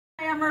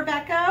I'm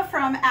Rebecca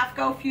from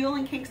AFCO Fuel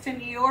in Kingston,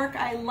 New York.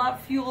 I love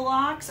fuel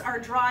locks. Our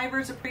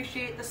drivers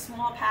appreciate the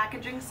small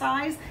packaging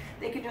size.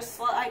 They can just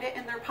slide it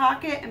in their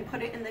pocket and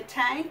put it in the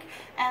tank,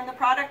 and the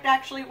product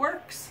actually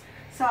works.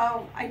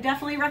 So I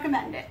definitely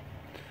recommend it.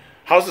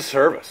 How's the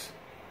service?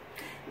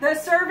 The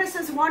service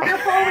is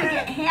wonderful. We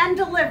get hand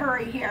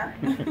delivery here.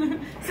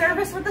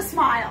 Service with a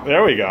smile.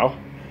 There we go.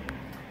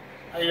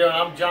 How you doing?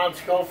 I'm John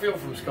Scofield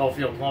from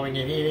Scofield Plumbing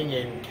and Heating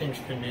in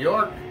Kingston, New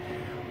York.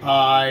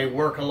 I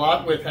work a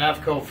lot with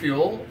AFCO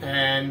Fuel,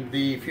 and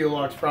the Fuel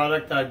Locks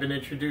product I've been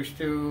introduced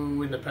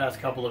to in the past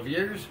couple of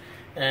years,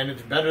 and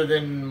it's better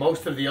than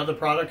most of the other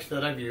products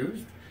that I've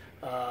used.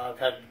 I've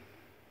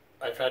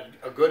had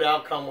a good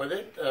outcome with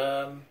it,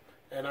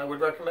 and I would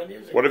recommend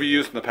using it. What have you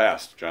used in the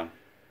past, John?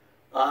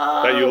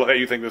 That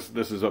you think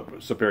this is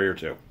superior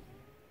to?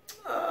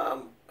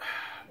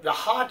 The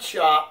Hot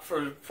Shot,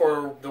 for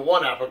the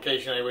one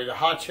application anyway, the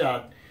Hot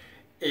Shot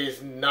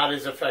is not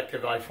as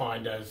effective, I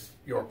find, as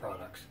your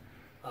products.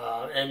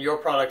 And your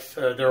products,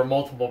 there are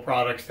multiple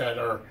products that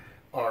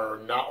are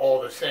not all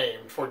the same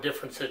for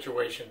different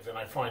situations, and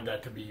I find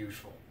that to be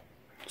useful.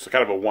 So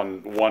kind of a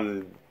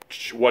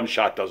one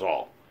shot does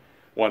all.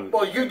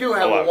 Well, you do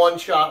have a one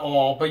shot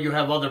all, but you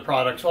have other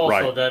products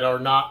also that are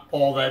not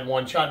all that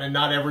one shot, and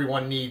not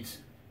everyone needs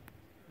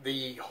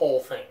the whole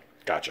thing.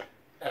 Gotcha.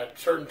 At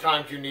certain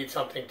times, you need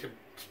something to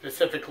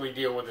specifically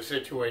deal with the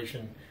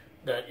situation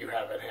that you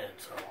have at hand.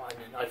 So, I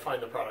mean, I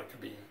find the product to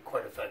be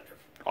quite effective.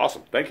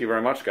 Awesome. Thank you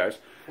very much, guys.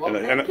 Well,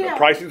 and the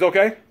pricing's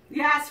okay?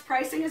 Yes,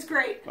 pricing is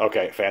great.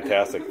 Okay,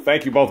 fantastic.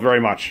 Thank you both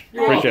very much.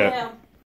 Appreciate it.